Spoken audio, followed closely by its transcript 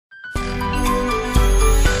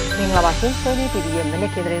င်္ဂလာပါရှင်။ Sony TV ရဲ့မ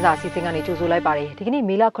နက်ခင်းသတင်းစာအစီအစဉ်ကနေကြိုဆိုလိုက်ပါတယ်။ဒီကနေ့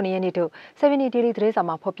မေလ9ရက်နေ့ထုတ်7 Daily သတ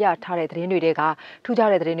င်းစာမှာဖော်ပြထားတဲ့သတင်းတွေကထူးခြား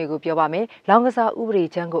တဲ့သတင်းတွေကိုပြောပါမယ်။လောင်းကစားဥပဒေ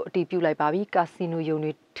ချမ်းကိုအတည်ပြုလိုက်ပါပြီ။ကာစီနိုယုံ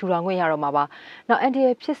တွေထူထောင်ခွင့်ရတော့မှာပါ။နောက်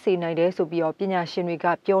NDA ဖြစ်စေနိုင်တယ်ဆိုပြီးတော့ပညာရှင်တွေက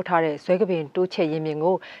ပြောထားတဲ့ဇွဲကပင်တိုးချက်ရ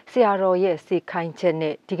င်းမြင်ကိုဆရာတော်ရဲ့စေခိုင်းချက်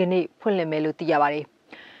နဲ့ဒီကနေ့ဖွင့်လှစ်မယ်လို့သိရပါတယ်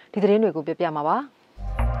။ဒီသတင်းတွေကိုပြပြမှာပါ။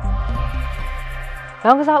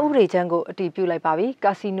လောင်းကစားဥပဒေချမ်းကိုအတည်ပြုလိုက်ပါပြီ။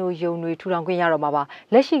ကာစီနိုယုံတွေထူထောင်ခွင့်ရတော့မှာပါ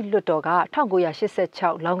။လက်ရှိလွှတ်တော်က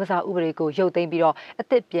1986လောင်းကစားဥပဒေကိုရုပ်သိမ်းပြီးတော့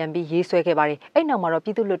အသစ်ပြန်ပြီးရေးဆွဲခဲ့ပါတယ်။အဲ့နောက်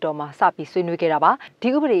မှာတော့ပြည်သူ့လွှတ်တော်မှာစပြီးဆွေးနွေးခဲ့တာပါ။ဒီ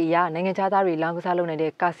ဥပဒေအရနိုင်ငံခြားသားတွေလောင်းကစားလုပ်နိုင်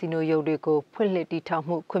တဲ့ကာစီနိုယုံတွေကိုဖွင့်လှစ်တည်ထောင်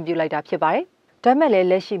မှုခွင့်ပြုလိုက်တာဖြစ်ပါတယ်။ဒါမဲ့လ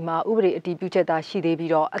ည်းလက်ရှိမှာဥပဒေအတည်ပြုချက်သာရှိ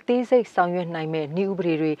သေးပြီးတော့အသေးစိတ်ဆောင်ရွက်နိုင်မဲ့ဤဥ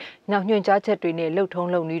ပဒေတွေနောက်ညွှန်ကြားချက်တွေနဲ့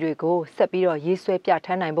လှုပ်ထုံးလုပ်နည်းတွေကိုဆက်ပြီးတော့ရေးဆွဲပြဋ္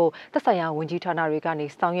ဌာန်းနိုင်ဖို့သက်ဆိုင်ရာဝန်ကြီးဌာနတွေကနေ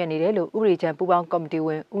ဆောင်ရွက်နေတယ်လို့ဥပဒေချမ်းပူးပေါင်းကော်မတီဝ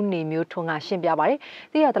င်ဦးနေမျိုးထွန်းကရှင်းပြပါတယ်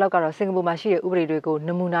။သိရတဲ့လောက်ကတော့စင်ကာပူမှာရှိတဲ့ဥပဒေတွေကို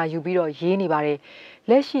နမူနာယူပြီးတော့ရေးနေပါတယ်။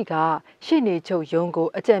လက်ရှိကရှေ့နေချုပ်ရုံး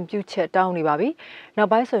ကိုအကြံပြုချက်တောင်းနေပါပြီ။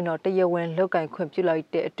နောက်ပိုင်းဆိုရင်တော့တရားဝင်လောက်ကင်ခွင့်ပြု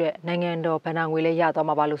လိုက်တဲ့အတွက်နိုင်ငံတော်ဗဏ္ဍာငွေလည်း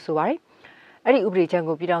ရသွားမှာပါလို့ဆိုပါတယ်။အဲ့ဒီဥပဒေချမ်း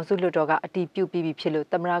ကိုပြည်ထောင်စုလွှတ်တော်ကအတည်ပြုပြီးပြီဖြစ်လို့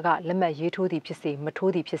သမ္မတကလက်မှတ်ရေးထိုးသည်ဖြစ်စေမ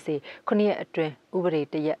ထိုးသည်ဖြစ်စေ9ရက်အတွင်းဥ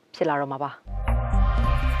ပဒေတရက်ဖြစ်လာတော့မှာပါ။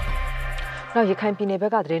နောက်ရခိုင်ပြည်နယ်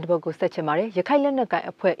ဘက်ကသတင်းတပုတ်ကိုဆက်ချင်ပါတယ်။ရခိုင်လက်နက်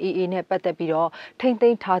ကိုင်အဖွဲ့ AA နဲ့ပတ်သက်ပြီးတော့ထိမ့်သိ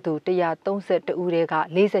မ်းထားသူ132ဦးထဲက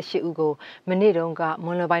48ဦးကိုမနေ့တုန်း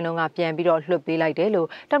ကမွန်လွယ်ပိုင်းတုန်းကပြန်ပြီးတော့လွှတ်ပေးလိုက်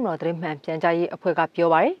တယ်လို့တပ်မတော်သတင်းမှန်ပြန်ကြားရေးအဖွဲ့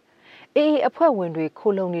ကပြောပါတယ်။ AA အဖွဲ့ဝင်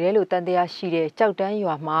တွေခိုလုံနေတယ်လို့တန်တရားရှိတဲ့ကြောက်တ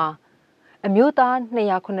န်းရွာမှာအမျိုးသား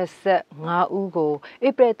285ဦးကိုဧ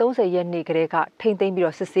ပြီ30ရက်နေ့ကလေးကထိမ့်သိ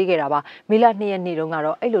မ်းပြီးတော့စစ်ဆေးခဲ့တာပါမေလ2ရက်နေ့တုန်းက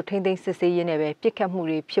တော့အဲ့လိုထိမ့်သိမ်းစစ်ဆေးရင်းနဲ့ပဲပြစ်ခတ်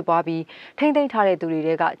မှုတွေဖြစ်ပွားပြီးထိမ့်သိမ်းထားတဲ့သူ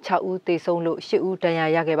တွေက6ဦးသေဆုံးလို့8ဦး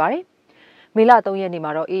ဒဏ်ရာရခဲ့ပါတယ်မေလ3ရက်နေ့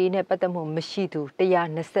မှာတော့ AA နဲ့ပတ်သက်မှုမရှိသူ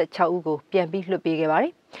126ဦးကိုပြန်ပြီးလွှတ်ပေးခဲ့ပါ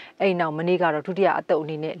တယ်အဲ့နောက်မနေ့ကတော့ဒုတိယအသုတ်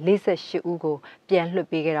အနေနဲ့48ဦးကိုပြန်လွှတ်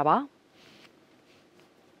ပေးခဲ့တာပါ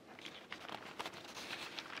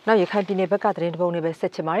နောက်ရခိုင်ပြည်နယ်ဘက်ကသတင်းတပုတ်နဲ့ပဲဆ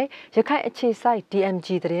က်ချင်ပါတယ်။ရခိုင်အခြေစိုက် DMG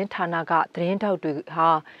သတင်းဌာနကသတင်းထောက်တွေ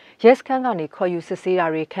ဟာရဲစခန်းကနေခေါ်ယူစစ်ဆေးတာ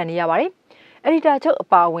တွေခံနေရပါတယ်။အက်ဒီတာချုပ်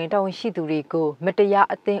အပါအဝင်တာဝန်ရှိသူတွေကိုမတရား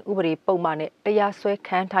အသင်းဥပဒေပုံမှန်နဲ့တရားစွဲ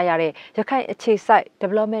ခံထားရတဲ့ရခိုင်အခြေစိုက်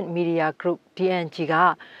Development Media Group DNG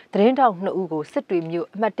ကသတင်းထောက်2ဦးကိုစစ်တွေမြို့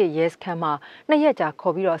အမှတ်1ရဲစခန်းမှာ2ရက်ကြာ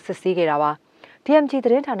ခေါ်ပြီးတော့စစ်ဆေးခဲ့တာပါ။ DMG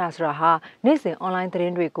သတင်းဌာနဆိုတာဟာနေ့စဉ် online သတ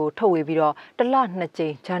င်းတွေကိုထုတ်ဝေပြီးတော့တစ်လ2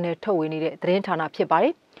ကြိမ် channel ထုတ်ဝေနေတဲ့သတင်းဌာနဖြစ်ပါတ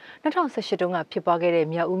ယ်။2018တုန်းကဖြစ်ပွားခဲ့တဲ့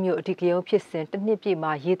မြောက်ဦးမြို့အဓိကရုဏ်းဖြစ်စဉ်တစ်နှစ်ပြ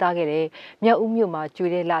ည့်မှာရေးသားခဲ့တဲ့မြောက်ဦးမြို့မှာကျွေ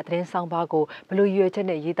တဲ့လသတင်းဆောင်ပါကိုဘလို့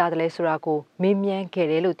ရွေချက်နဲ့ရေးသားတယ်လဲဆိုတာကိုမေးမြန်းခဲ့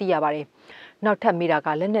တယ်လို့သိရပါတယ်။နောက်ထပ်မိတာ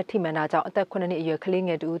ကလက်နက်ထိမှန်တာကြောင့်အသက်9နှစ်အရွယ်ကလေးင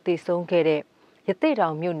ယ်တူသေဆုံးခဲ့တဲ့ရသေး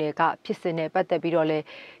တောင်မြို့နယ်ကဖြစ်စဉ်နဲ့ပတ်သက်ပြီးတော့လဲ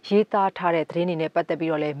ရေးသားထားတဲ့သတင်းတွေနဲ့ပတ်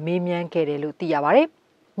သက်ပြီးတော့လဲမေးမြန်းခဲ့တယ်လို့သိရပါတယ်။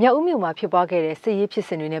မြောက်ဦးမြို့မှာဖြစ်ပွားခဲ့တဲ့စစ်ရေးဖြစ်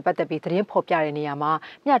စဉ်တွေနဲ့ပတ်သက်ပြီးသတင်းဖော်ပြတဲ့နေရာမှာ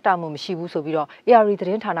မျှတမှုမရှိဘူးဆိုပြီးတော့ AR သတ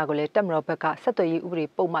င်းဌာနကလည်းတပ်မတော်ဘက်ကဆက်သွယ်ရေးဥ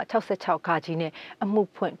ပဒေပုံမှန်66ခါကြီးနဲ့အ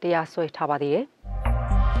မှုဖွင့်တရားစွဲထားပါသေးတယ်။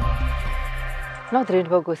နောက်သတင်း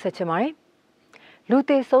တစ်ပုဒ်ကိုဆက်ချင်ပါတယ်။လူ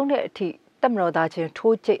သေဆုံးတဲ့အထိတပ်မတော်သားချင်း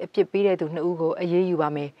ထိုးကျိတ်အပြစ်ပေးတဲ့သူ2ဦးကိုအ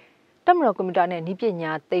ရေးယူပါမယ်။တပ်မတော်ကွန်ပျူတာနဲ့ဤပ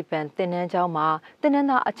ညာသိပ္ပံသင်တန်းကျောင်းမှာသင်တန်း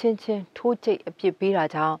သားအချင်းချင်းထိုးကျိတ်အပြစ်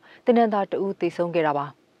ပေးတာကြောင့်သင်တန်းသား2ဦးသေဆုံးခဲ့တာပါ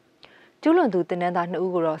။ကျူးလွန်သူတင်နန်းသား2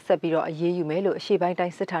ဦးကိုတော့ဆက်ပြီးတော့အရေးယူမယ်လို့အရှေ့ပိုင်း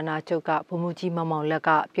တိုင်းစစ်ဌာနချုပ်ကဗိုလ်မှူးကြီးမောင်မောင်လက်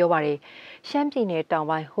ကပြောပါတယ်။ရှမ်းပြည်နယ်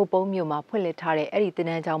တောင်ပိုင်းဟိုပုံးမြို့မှာဖွင့်လှစ်ထားတဲ့အဲ့ဒီ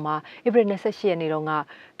တင်နန်းကျောင်းမှာဧပြီ28ရက်နေ့တုန်းက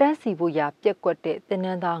တန်းစီဖို့ရာပြက်ကွက်တဲ့တင်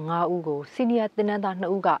နန်းသား5ဦးကိုစီနီယာတင်နန်းသား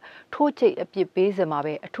2ဦးကထိုးကျိတ်အပြစ်ပေးစမှာ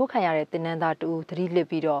ပဲအထိုးခံရတဲ့တင်နန်းသား2ဦးသတိလစ်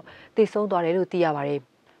ပြီးတော့သေဆုံးသွားတယ်လို့သိရပါတယ်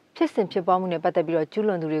။ဖြစ်စဉ်ဖြစ်ပွားမှုနဲ့ပတ်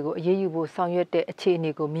သက်ပြီးတော့ကျူးလွန်သူတွေကိုအရေးယူဖို့ဆောင်ရွက်တဲ့အခြေအ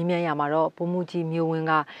နေကိုမေးမြန်းရမှာတော့ဗိုလ်မှူးကြီးမျိုးဝ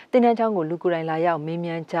င်းကတင်နန်းချောင်းကိုလူကိုယ်တိုင်လာရောက်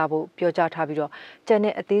မေးမြန်းကြဖို့ပြောကြား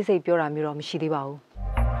ထားပြီးတော့ကျန်တဲ့အသေးစိတ်ပြောတာမျိုးတော့မရှိသေးပါဘူး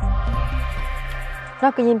။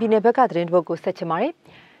နောက်ကရင်ပြည်နယ်ဘက်ကသတင်းတစ်ပုဒ်ကိုဆက်ချင်ပါတယ်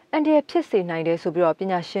။အန်ဒီရဲ့ဖြစ်စေနိုင်တယ်ဆိုပြီးတော့ပ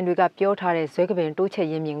ညာရှင်တွေကပြောထားတဲ့ဇွဲက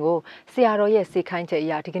ပင်တိုးချက်ရင်းမြင်ကိုဆရာတော်ရဲ့စေခိုင်းချက်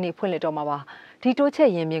အရာဒီကနေ့ဖွင့်လှစ်တော့မှာပါ။ဒီတိုးချက်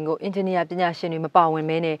ရင်းမြင်ကိုအင်ဂျင်နီယာပညာရှင်တွေမပါဝင်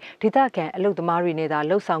မဲနဲ့ဒေသခံအလုပ်သမားတွေ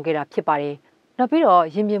နဲ့သာလှုပ်ဆောင်ခဲ့တာဖြစ်ပါတယ်။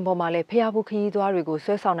နောက်ပြီးတော့ရင်ပြင်ပေါ်မှာလည်းဖျားဘူးခရီးသွားတွေကို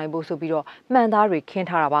ဆွဲဆောင်နိုင်ဖို့ဆိုပြီးတော့မှန်သားတွေခင်း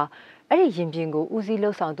ထားတာပါအဲ့ဒီရင်ပြင်ကိုဦး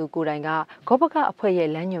စီးလှုပ်ဆောင်သူကိုယ်တိုင်ကဂောဘကအဖွဲ့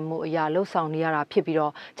ရဲ့လမ်းညွှန်မှုအရာလှုပ်ဆောင်နေ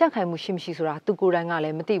ရတာဖြစ်ပြီးတော့ကြန့်ခိုင်မှုရှိမရှိဆိုတာသူကိုယ်တိုင်ကလ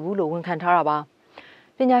ည်းမသိဘူးလို့ဝန်ခံ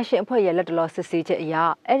ထားတာပါပညာရှင်အဖွဲ့ရဲ့လက်တလောစစ်ဆေးချက်အ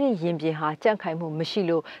ရအဲ့ဒီရင်ပြင်ဟာကြန့်ခိုင်မှုမရှိ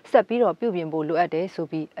လို့ဆက်ပြီးတော့ပြုပြင်ဖို့လိုအပ်တယ်ဆို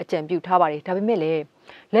ပြီးအကြံပြုထားပါတယ်ဒါပေမဲ့လည်း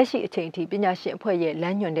လက်ရှိအချိန်အထိပညာရှင်အဖွဲ့ရဲ့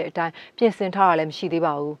လမ်းညွှန်တဲ့အတိုင်းပြင်ဆင်ထားတာလည်းမရှိသေး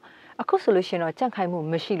ပါဘူးအခုဆိုလို့ရှိရင်တော့ကြန့်ခိုင်မှု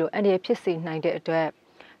မရှိလို့အန်ဒီဖြစ်စေနိုင်တဲ့အတွက်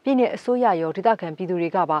ပြည်내အစိုးရရောဒေသခံပြည်သူ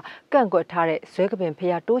တွေကပါကန့်ကွက်ထားတဲ့ဇွဲက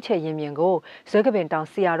ပင်ဖျားတိုးချဲ့ရင်မြင်ကိုဇွဲကပင်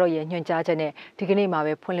တောင်ဆရာတော်ရဲ့ညွှန်ကြားချက်နဲ့ဒီကနေ့မှာ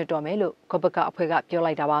ပဲဖွင့်လှစ်တော့မယ်လို့ဂောဘကအဖွဲ့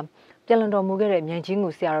ကပြောလိုက်တာပါ ပြန်လည်တော်မူခဲ့တဲ့မြန်ကြီးငူ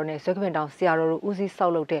ဆရာတော်နဲ့ဇွဲကပင်တောင်ဆရာတော်တို့ဦးစီးဆော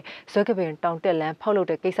က်လုပ်တဲ့ဇွဲကပင်တောင်တက်လန်းဖောက်လုပ်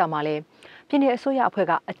တဲ့ကိစ္စမှာလည်းပြည်내အစိုးရအဖွဲ့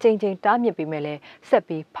ကအကြိမ်ကြိမ်တားမြစ်ပေးမဲ့လဲဆက်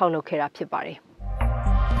ပြီးဖောက်လုပ်ခဲ့တာဖြစ်ပါတယ်။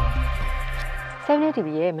 7 TV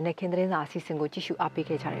ရဲ့မနက်ခင်းသတင်းစာအစီအစဉ်ကိုကြည့်ရှုအားပေး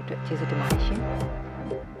ခဲ့ကြတဲ့အတွက်ကျေးဇူးတင်ပါတယ်ရှင်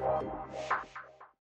။